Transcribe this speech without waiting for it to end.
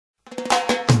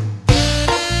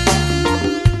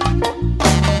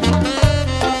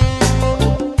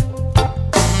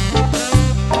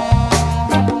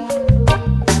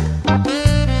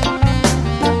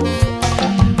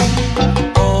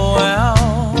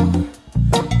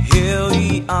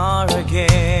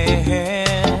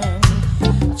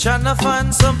to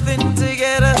find something to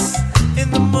get us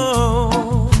in the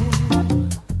mood.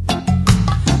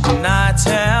 And I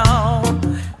tell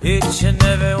each and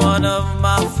every one of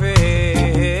my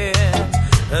friends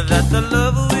that the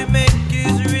love we make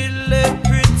is really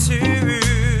pretty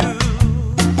real.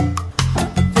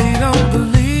 But they don't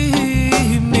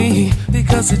believe me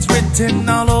because it's written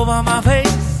all over my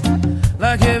face,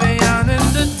 like heavy on in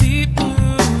the deep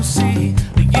blue sea.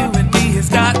 But you and me has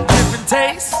got different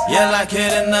tastes. You like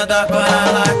it in the dark, but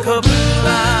I like a blue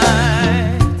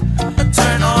light.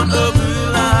 Turn on a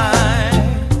blue light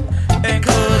and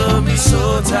cuddle me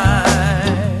so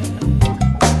tight.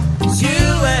 It's you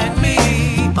and me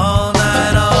all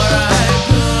night, alright.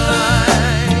 Blue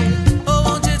light, oh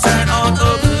won't you turn on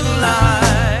a blue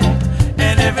light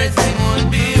and everything would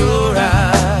be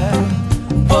alright.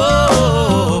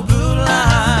 Oh, blue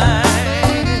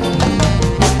light.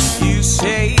 You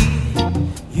say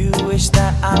you wish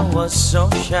that I was so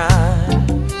shy.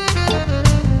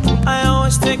 I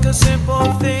always take a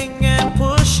simple thing and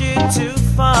push it too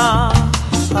far.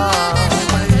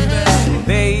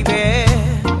 Baby,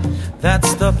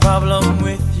 that's the problem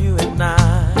with you and I.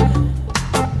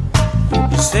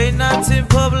 You say not in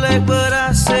public, but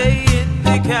I say in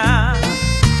the car.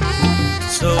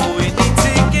 So we need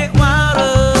to get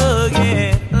wild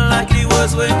again, like it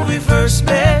was when we first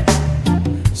met.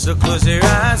 So close your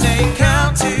eyes and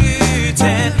count to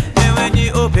 10. And when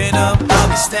you open up, I'll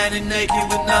be standing naked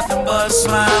with nothing but a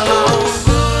smile on.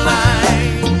 Blue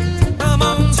light, come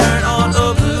on, turn on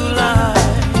a blue light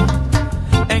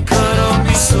and cuddle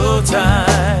me so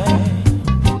tight.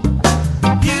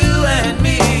 You and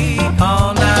me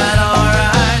all night,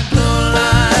 alright. Blue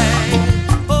light,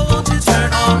 oh won't you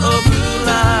turn on a blue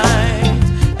light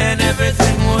and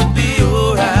everything would be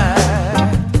alright.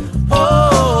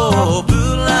 Oh,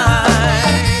 blue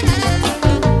light.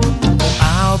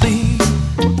 I'll be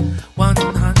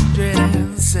 117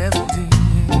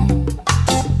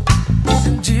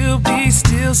 and you'll be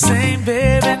still same,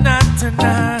 baby, not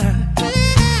tonight.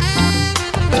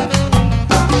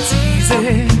 It's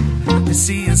easy to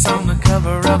see us on the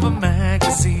cover of a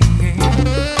magazine.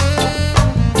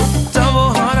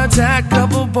 Double heart attack,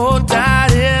 couple both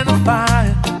died in a fire.